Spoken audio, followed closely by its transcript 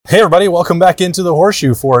Hey everybody, welcome back into the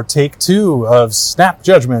Horseshoe for take 2 of Snap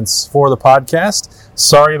Judgments for the podcast.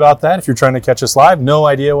 Sorry about that if you're trying to catch us live. No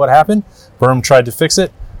idea what happened. Berm tried to fix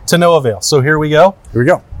it to no avail. So here we go.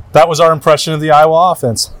 That was our impression of the Iowa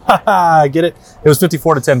offense. I get it. It was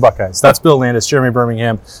 54-10 Buckeyes. That's Bill Landis, Jeremy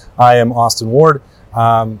Birmingham. I am Austin Ward.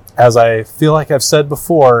 As I feel like I've said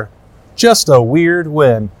before, just a weird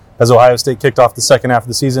win as Ohio State kicked off the second half of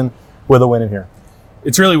the season with a win in here.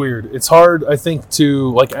 It's really weird. It's hard, I think,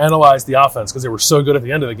 to analyze the offense because they were so good at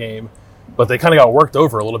the end of the game, but they kind of got worked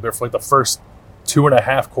over a little bit for the first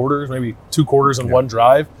 2.5 quarters, maybe 2 quarters in one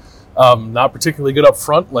drive. Not particularly good up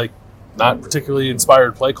front, not particularly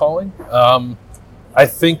inspired play calling. I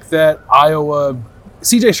think that Iowa,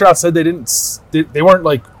 CJ Stroud said they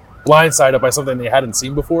weren't blindsided by something they hadn't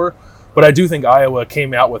seen before, but I do think Iowa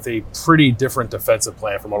came out with a pretty different defensive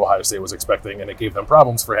plan from what Ohio State was expecting, and it gave them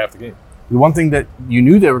problems for half the game. The one thing that you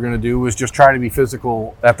knew they were going to do was just try to be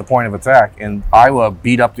physical at the point of attack, and Iowa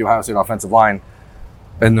beat up the Ohio State offensive line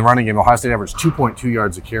in the running game. Ohio State averaged 2.2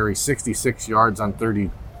 yards a carry, 66 yards on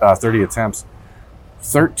 30 attempts,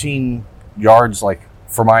 13 yards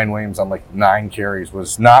for Ryan Williams on 9 carries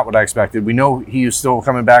was not what I expected. We know he is still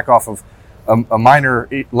coming back off of a minor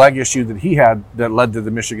leg issue that he had that led to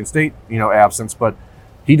the Michigan State absence, but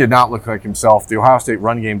he did not look like himself. The Ohio State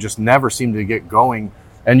run game just never seemed to get going.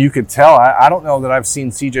 And you could tell, I don't know that I've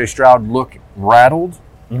seen C.J. Stroud look rattled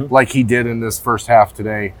like he did in this first half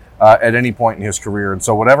today at any point in his career. And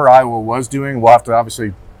so whatever Iowa was doing, we'll have to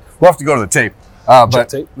go to the tape.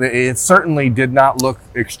 But it certainly did not look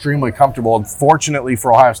extremely comfortable. Unfortunately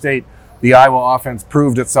for Ohio State, the Iowa offense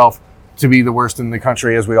proved itself to be the worst in the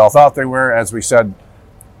country, as we all thought they were. As we said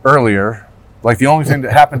earlier, the only thing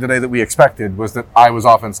that happened today that we expected was that Iowa's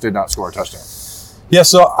offense did not score a touchdown. Yeah,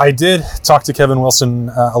 so I did talk to Kevin Wilson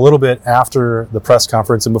a little bit after the press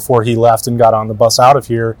conference and before he left and got on the bus out of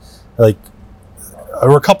here. There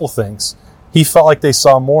were a couple things. He felt like they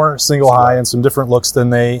saw more single high and some different looks than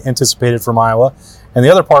they anticipated from Iowa. And the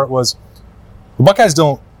other part was the Buckeyes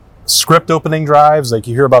don't script opening drives. You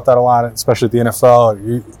hear about that a lot, especially at the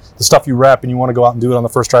NFL. The stuff you rep and you want to go out and do it on the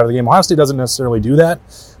first drive of the game. Ohio State doesn't necessarily do that,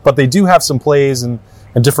 but they do have some plays and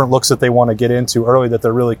different looks that they want to get into early that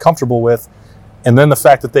they're really comfortable with. And then the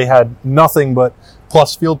fact that they had nothing but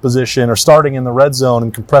plus field position or starting in the red zone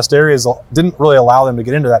and compressed areas didn't really allow them to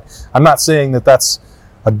get into that. I'm not saying that that's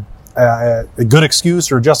a good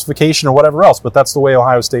excuse or justification or whatever else, but that's the way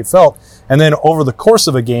Ohio State felt. And then over the course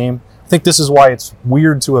of a game, I think this is why it's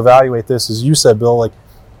weird to evaluate this, as you said, Bill,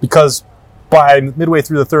 because by midway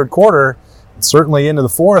through the third quarter, certainly into the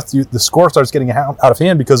fourth, the score starts getting out of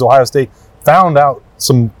hand because Ohio State found out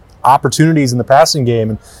some opportunities in the passing game,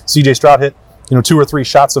 and C.J. Stroud hit 2 or 3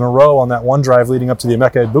 shots in a row on that one drive leading up to the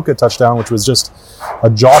Emeka Egbuka touchdown, which was just a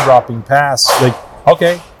jaw-dropping pass.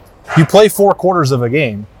 Okay, you play 4 quarters of a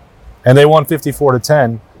game, and they won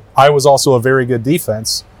 54-10. Iowa's also a very good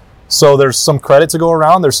defense. So there's some credit to go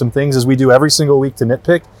around. There's some things, as we do every single week, to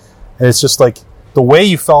nitpick. And it's just the way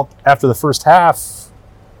you felt after the first half,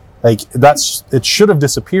 it should have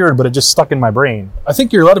disappeared, but it just stuck in my brain. I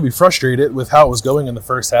think you're allowed to be frustrated with how it was going in the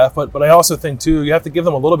first half, but I also think, too, you have to give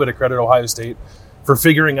them a little bit of credit, Ohio State, for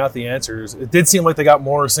figuring out the answers. It did seem like they got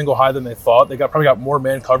more single high than they thought. They probably got more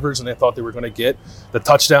man coverage than they thought they were going to get. The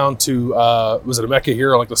touchdown to, was it Emeka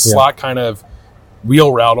here, the slot kind of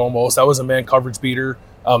wheel route almost. That was a man coverage beater.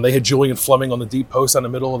 They had Julian Fleming on the deep post on the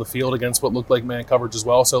middle of the field against what looked like man coverage as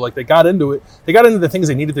well. So they got into it. They got into the things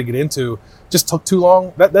they needed to get into. Just took too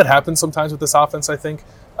long. That happens sometimes with this offense, I think.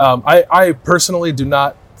 I personally do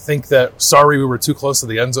not think that sorry we were too close to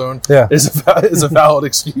the end zone is a valid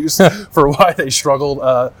excuse for why they struggled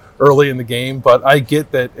early in the game. But I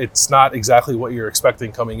get that it's not exactly what you're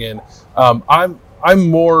expecting coming in. I'm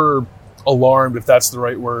more alarmed, if that's the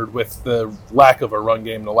right word, with the lack of a run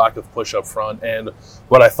game and the lack of push up front. And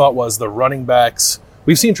what I thought was the running backs.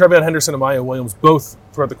 We've seen Trevion Henderson and Maya Williams both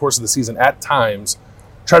throughout the course of the season at times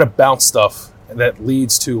try to bounce stuff that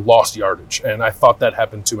leads to lost yardage. And I thought that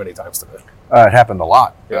happened too many times today. It happened a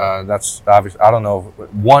lot. That's obvious. I don't know.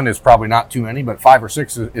 1 is probably not too many, but 5 or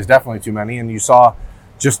 6 is definitely too many. And you saw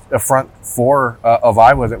just a front 4 of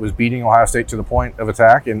Iowa that was beating Ohio State to the point of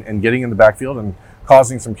attack and getting in the backfield and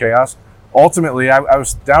causing some chaos. Ultimately, I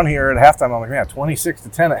was down here at halftime. I'm like, man,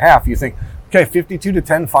 26-10 at half. You think, okay,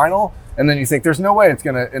 52-10 final, and then you think there's no way it's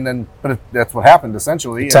gonna. But that's what happened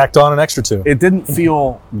essentially. Tacked on an extra 2. It didn't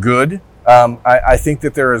feel good. I think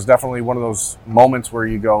that there is definitely one of those moments where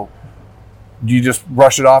you go, you just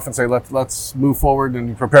brush it off and say, let's move forward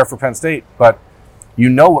and prepare for Penn State. But you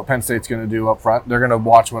know what Penn State's going to do up front. They're going to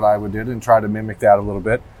watch what Iowa did and try to mimic that a little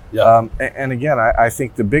bit. Yeah. And again, I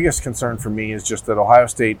think the biggest concern for me is just that Ohio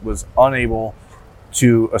State was unable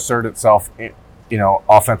to assert itself,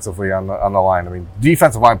 offensively on the line. I mean,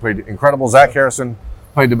 defensive line played incredible. Zach Harrison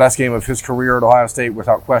played the best game of his career at Ohio State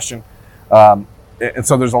without question. And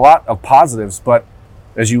so there's a lot of positives, but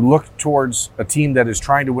as you look towards a team that is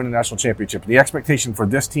trying to win a national championship, the expectation for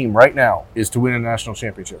this team right now is to win a national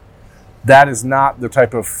championship. That is not the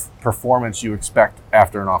type of performance you expect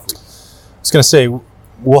after an off week. I was going to say,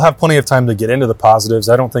 we'll have plenty of time to get into the positives.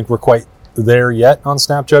 I don't think we're quite there yet on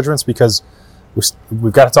snap judgments because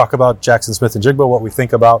we've got to talk about Jackson Smith-Njigba, what we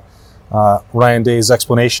think about Ryan Day's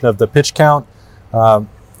explanation of the pitch count.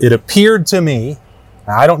 It appeared to me,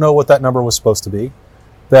 I don't know what that number was supposed to be,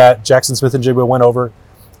 that Jackson Smith-Njigba went over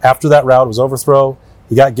after that route. It was overthrow.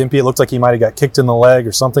 He got gimpy. It looked like he might have got kicked in the leg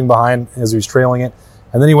or something behind as he was trailing it.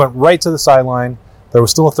 And then he went right to the sideline. There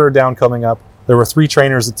was still a third down coming up. There were 3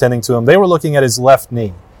 trainers attending to him. They were looking at his left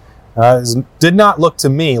knee. Did not look to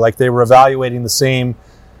me like they were evaluating the same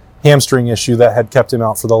hamstring issue that had kept him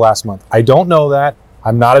out for the last month. I don't know that.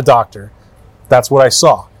 I'm not a doctor. That's what I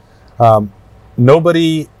saw.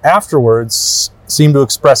 Nobody afterwards seemed to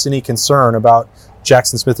express any concern about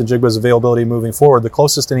Jackson Smith-Njigba's availability moving forward. The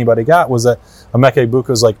closest anybody got was that Emeka Egbuka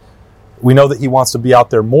was like, we know that he wants to be out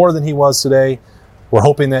there more than he was today. We're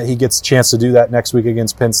hoping that he gets a chance to do that next week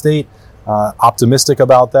against Penn State. Optimistic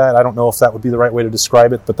about that. I don't know if that would be the right way to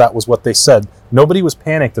describe it, but that was what they said. Nobody was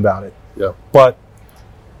panicked about it. Yeah. But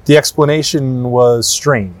the explanation was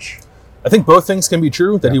strange. I think both things can be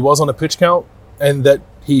true, that he was on a pitch count and that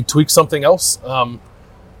he tweaked something else.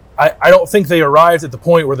 I don't think they arrived at the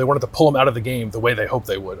point where they wanted to pull him out of the game the way they hoped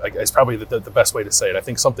they would. It's probably the best way to say it. I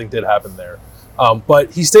think something did happen there.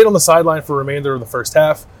 But he stayed on the sideline for the remainder of the first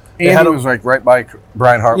half. And he was like right by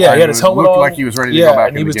Brian Hartline. Yeah, he had his helmet on. Like he was ready to go back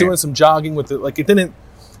and he was doing some jogging with it. Like it didn't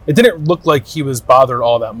look like he was bothered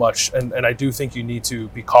all that much. And I do think you need to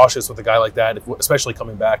be cautious with a guy like that, especially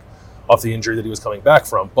coming back off the injury that he was coming back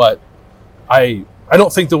from. But I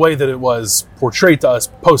don't think the way that it was portrayed to us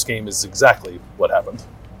post game is exactly what happened.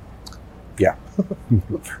 Yeah,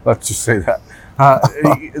 let's just say that.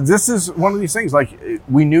 This is one of these things. Like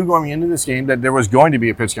we knew going into this game that there was going to be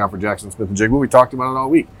a pitch count for Jackson Smith-Njigba. We talked about it all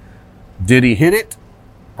week. Did he hit it?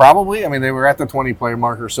 Probably. I mean, they were at the 20-play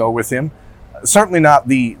mark or so with him. Certainly not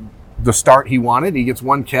the start he wanted. He gets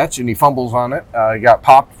one catch and he fumbles on it. He got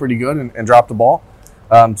popped pretty good and dropped the ball.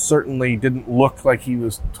 Certainly didn't look like he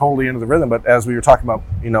was totally into the rhythm. But as we were talking about,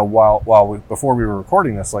 before we were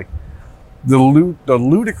recording this, like the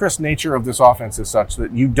ludicrous nature of this offense is such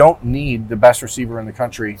that you don't need the best receiver in the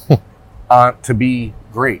country to be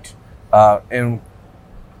great. And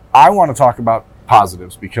I want to talk about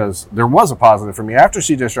positives because there was a positive for me after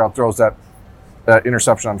C.J. Stroud throws that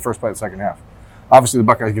interception on the first play of the second half. Obviously, the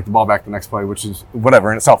Buckeyes get the ball back the next play, which is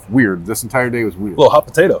whatever in itself weird. This entire day was weird. A little hot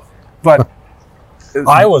potato. But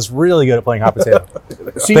Iowa's really good at playing hot potato.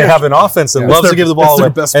 They have an offense that loves to give the ball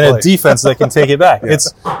away and a defense that can take it back. Yeah.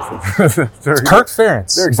 It's Kirk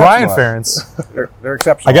Ferentz, Brian Ferentz. They're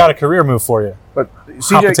exceptional. I got a career move for you. But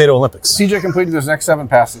hot potato Olympics. CJ completed his next 7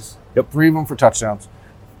 passes. Yep. 3 of them for touchdowns.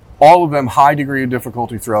 All of them high degree of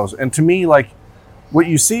difficulty throws. And to me, like, what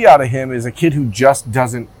you see out of him is a kid who just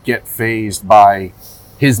doesn't get fazed by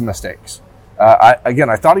his mistakes.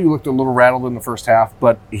 I thought he looked a little rattled in the first half,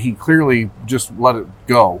 but he clearly just let it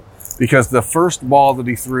go because the first ball that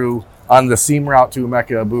he threw on the seam route to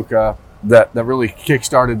Emeka Egbuka that really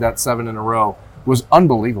kick-started that 7 in a row was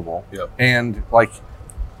unbelievable. Yep. And, like,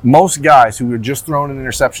 most guys who had just thrown an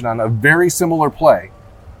interception on a very similar play,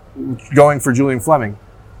 going for Julian Fleming,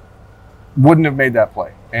 wouldn't have made that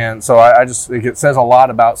play. And so I just think it says a lot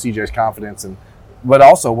about CJ's confidence, but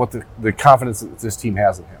also what the confidence that this team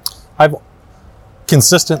has in him. I've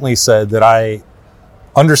consistently said that I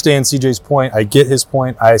understand CJ's point. I get his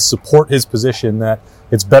point. I support his position that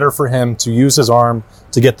it's better for him to use his arm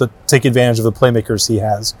to take advantage of the playmakers he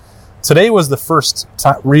has. Today was the first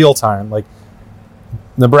real time. Like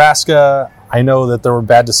Nebraska, I know that there were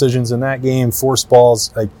bad decisions in that game, forced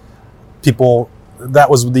balls. Like that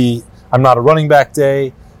was I'm not a running back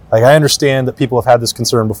day. Like I understand that people have had this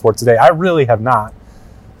concern before today. I really have not.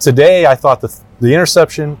 Today, I thought the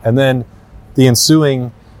interception and then the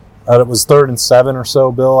ensuing, it was 3rd and 7 or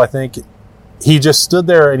so, Bill, I think. He just stood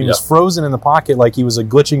there and he was frozen in the pocket like he was a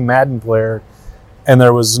glitching Madden player. And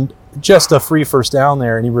there was just a free first down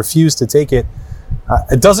there and he refused to take it.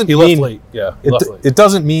 It doesn't mean left late. Yeah, it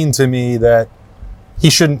doesn't mean to me that he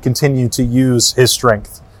shouldn't continue to use his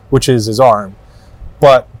strength, which is his arm.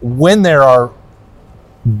 But when there are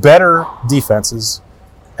better defenses,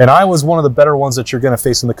 and I was one of the better ones that you're going to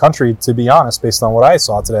face in the country, to be honest, based on what I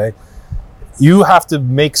saw today, you have to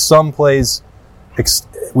make some plays.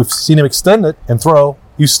 We've seen him extend it and throw.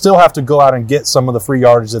 You still have to go out and get some of the free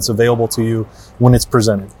yardage that's available to you when it's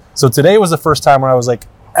presented. So today was the first time where I was like,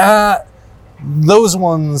 those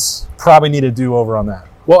ones probably need a do-over on that.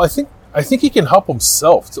 Well, I think he can help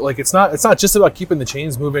himself. Like it's not just about keeping the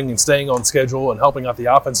chains moving and staying on schedule and helping out the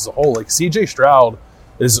offense as a whole. Like CJ Stroud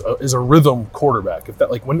is a rhythm quarterback. If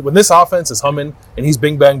that, like when this offense is humming and he's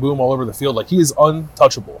bing bang boom all over the field, like he is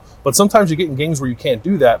untouchable. But sometimes you get in games where you can't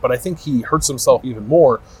do that. But I think he hurts himself even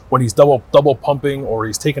more when he's double pumping, or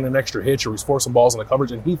he's taking an extra hitch, or he's forcing balls in the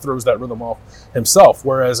coverage, and he throws that rhythm off himself.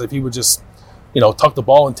 Whereas if he would just, tuck the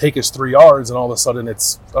ball and take his 3 yards, and all of a sudden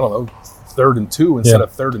it's, I don't know, 3rd and 2 instead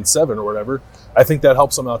of 3rd and 7 or whatever, I think that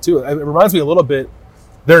helps him out too. It reminds me a little bit,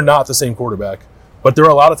 they're not the same quarterback, but there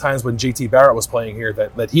were a lot of times when JT Barrett was playing here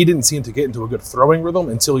that he didn't seem to get into a good throwing rhythm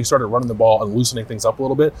until he started running the ball and loosening things up a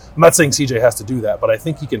little bit. I'm not saying CJ has to do that, but I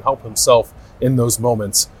think he can help himself in those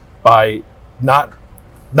moments by not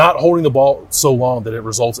holding the ball so long that it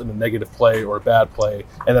results in a negative play or a bad play,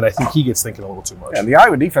 and then I think he gets thinking a little too much. Yeah, and the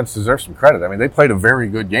Iowa defense deserves some credit. I mean, they played a very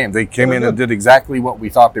good game. They came in and did exactly what we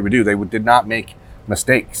thought they would do. They did not make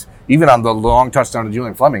mistakes. Even on the long touchdown to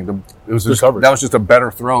Julian Fleming, that was just a better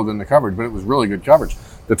throw than the coverage, but it was really good coverage.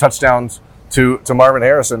 The touchdowns to Marvin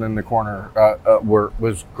Harrison in the corner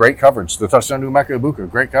was great coverage. The touchdown to Emeka Ibuka,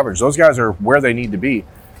 great coverage. Those guys are where they need to be.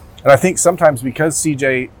 And I think sometimes because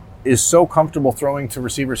CJ is so comfortable throwing to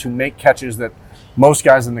receivers who make catches that most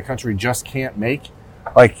guys in the country just can't make,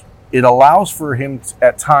 like it allows for him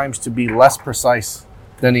at times to be less precise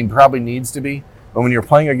than he probably needs to be. But when you're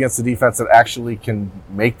playing against a defense that actually can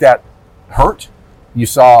make that hurt, you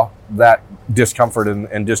saw that discomfort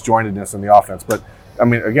and disjointedness in the offense. But, I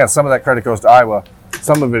mean, again, some of that credit goes to Iowa.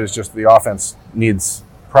 Some of it is just the offense needs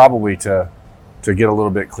probably to get a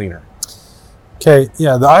little bit cleaner. Okay,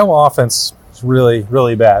 yeah, the Iowa offense is really,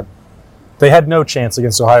 really bad. They had no chance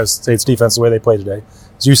against Ohio State's defense the way they played today.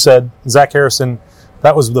 As you said, Zach Harrison,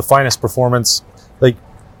 that was the finest performance. Like,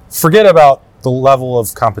 forget about the level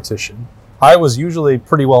of competition. Iowa's usually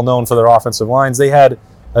pretty well known for their offensive lines. They had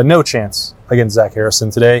no chance against Zach Harrison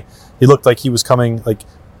today. He looked like he was coming, like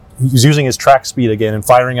he was using his track speed again and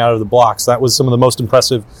firing out of the blocks. That was some of the most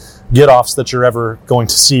impressive get-offs that you're ever going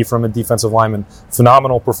to see from a defensive lineman.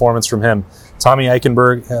 Phenomenal performance from him. Tommy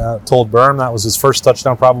Eichenberg told Berm that was his first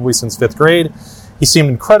touchdown probably since 5th grade. He seemed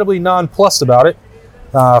incredibly nonplussed about it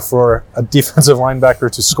for a defensive linebacker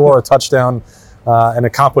to score a touchdown and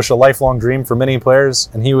accomplish a lifelong dream for many players.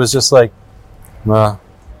 And he was just like,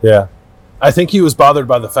 yeah. I think he was bothered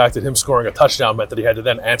by the fact that him scoring a touchdown meant that he had to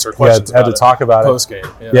then answer questions. Had to talk about it post game.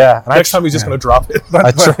 Yeah. Next time he's just going to drop it.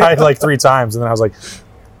 I tried like 3 times, and then I was like,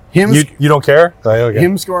 you don't care? Like, okay.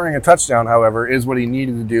 Him scoring a touchdown, however, is what he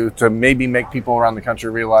needed to do to maybe make people around the country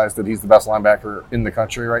realize that he's the best linebacker in the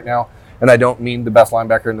country right now. And I don't mean the best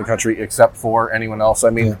linebacker in the country except for anyone else. I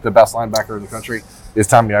mean the best linebacker in the country is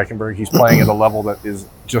Tommy Eichenberg. He's playing at a level that is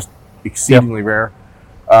just exceedingly rare.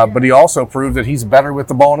 But he also proved that he's better with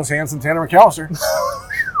the ball in his hands than Tanner McAllister.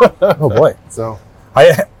 Oh boy! So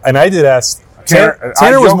I did ask Tanner.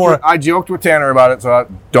 I joked with Tanner about it, so I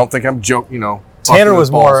don't think I'm joking. Tanner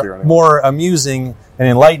was more amusing and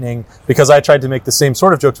enlightening because I tried to make the same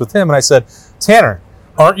sort of jokes with him, and I said, Tanner,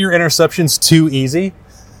 aren't your interceptions too easy?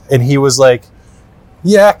 And he was like,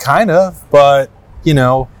 yeah, kind of, but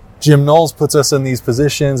Jim Knowles puts us in these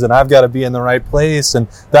positions, and I've got to be in the right place, and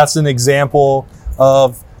that's an example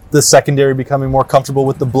of the secondary becoming more comfortable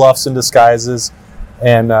with the bluffs and disguises,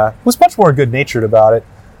 and was much more good-natured about it,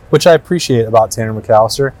 which I appreciate about Tanner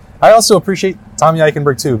McAllister. I also appreciate Tommy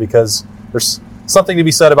Eichenberg, too, because there's something to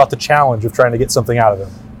be said about the challenge of trying to get something out of him.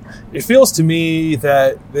 It feels to me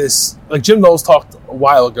that this, like Jim Knowles talked a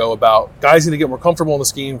while ago about guys need to get more comfortable in the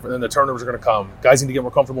scheme, and then the turnovers are going to come. Guys need to get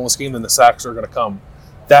more comfortable in the scheme, then the sacks are going to come.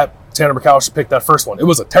 That Tanner McAllister picked that first one. It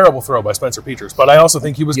was a terrible throw by Spencer Petras, but I also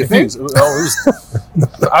think he was confused.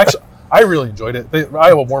 Actually, I really enjoyed it.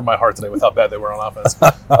 Iowa warmed my heart today with how bad they were on offense.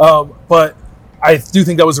 But I do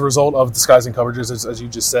think that was a result of disguising coverages, as you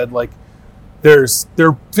just said. Like, feels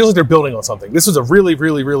like they're building on something. This was a really,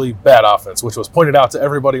 really, really bad offense, which was pointed out to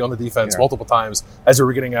everybody on the defense multiple times as we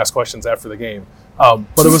were getting asked questions after the game. But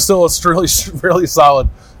it was still a really, really solid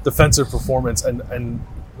defensive performance, and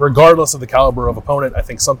regardless of the caliber of opponent, I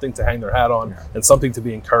think something to hang their hat on and something to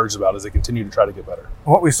be encouraged about as they continue to try to get better.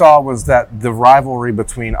 What we saw was that the rivalry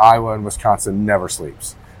between Iowa and Wisconsin never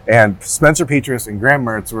sleeps. And Spencer Petras and Graham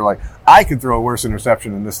Mertz were like, I could throw a worse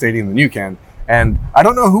interception in this stadium than you can. And I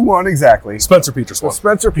don't know who won exactly. Spencer Petras won.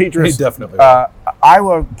 Spencer Petras. He definitely won.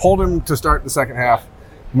 Iowa pulled him to start the second half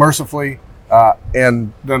mercifully.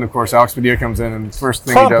 And then, of course, Alex Padilla comes in, and the first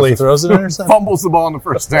thing Promptly he does throws an interception. fumbles the ball in the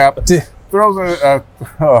first snap. Throws a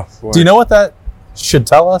oh, boy. Do you know what that should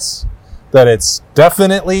tell us? That it's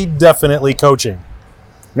definitely coaching.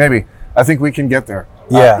 Maybe. I think we can get there.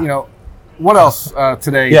 Yeah. What else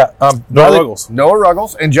today? Yeah. Noah Ruggles. Noah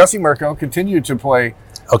Ruggles and Jesse Mirko continued to play.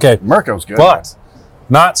 Okay. Mirko's good. But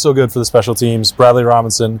not so good for the special teams. Bradley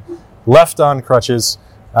Robinson left on crutches,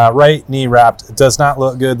 right knee wrapped. It does not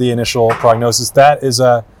look good, the initial prognosis. That is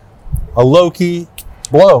a low-key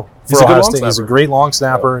blow for Ohio State. He's a great long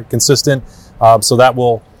snapper, consistent. So that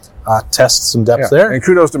will test some depth there. And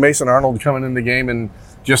kudos to Mason Arnold coming in the game and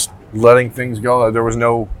just letting things go. There was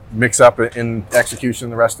no mix-up in execution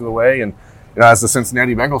the rest of the way. And as a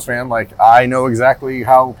Cincinnati Bengals fan, I know exactly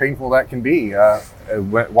how painful that can be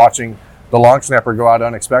watching the long snapper go out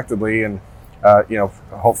unexpectedly. And,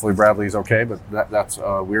 hopefully Bradley's okay, but that's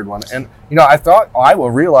a weird one. And, I thought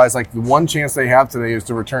Iowa realized, the one chance they have today is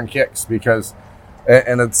to return kicks because –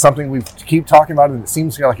 and it's something we keep talking about, and it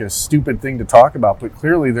seems like a stupid thing to talk about, but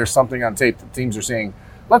clearly there's something on tape that teams are saying,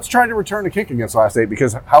 let's try to return a kick against Ohio State,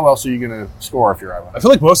 because how else are you going to score if you're Iowa? I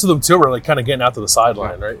feel like most of them, too, are kind of getting out to the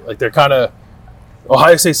sideline, right? They're kind of –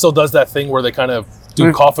 Ohio State still does that thing where they kind of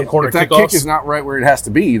do coffin corner kickoffs. If that kick is not right where it has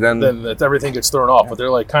to be, then everything gets thrown off. But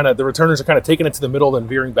they're the returners are kind of taking it to the middle, then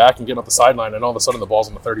veering back and getting up the sideline, and all of a sudden the ball's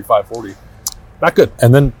on the 35-40. Not good.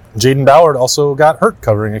 And then Jaden Ballard also got hurt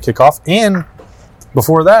covering a kickoff, and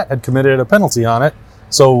before that had committed a penalty on it.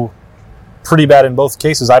 So pretty bad in both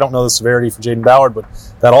cases. I don't know the severity for Jaden Ballard, but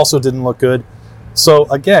that also didn't look good. So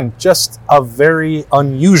again, just a very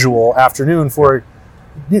unusual afternoon for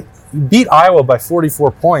beat Iowa by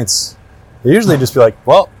 44 points. They usually just be like,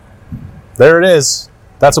 well, there it is.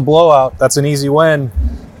 That's a blowout. That's an easy win.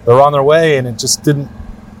 They're on their way, and it just didn't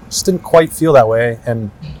quite feel that way. And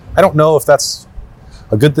I don't know if that's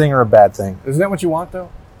a good thing or a bad thing. Isn't that what you want, though?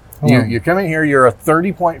 You come in here, you're a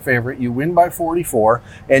 30-point favorite, you win by 44,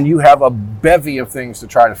 and you have a bevy of things to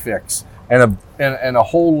try to fix and a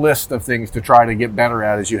whole list of things to try to get better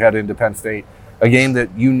at as you head into Penn State, a game that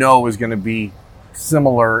is going to be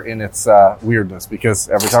similar in its weirdness, because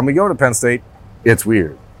every time we go to Penn State, it's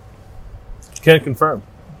weird. Can't confirm.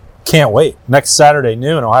 Can't wait. Next Saturday,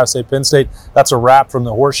 noon, Ohio State, Penn State. That's a wrap from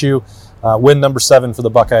the Horseshoe. Win number 7 for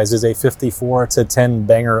the Buckeyes is a 54-10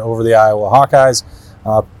 banger over the Iowa Hawkeyes.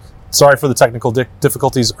 Sorry for the technical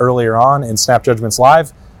difficulties earlier on in Snap Judgments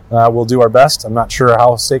Live. We'll do our best. I'm not sure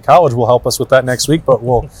how State College will help us with that next week, but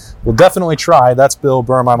we'll definitely try. That's Bill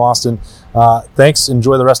Burm. I'm Austin. Thanks.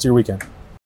 Enjoy the rest of your weekend.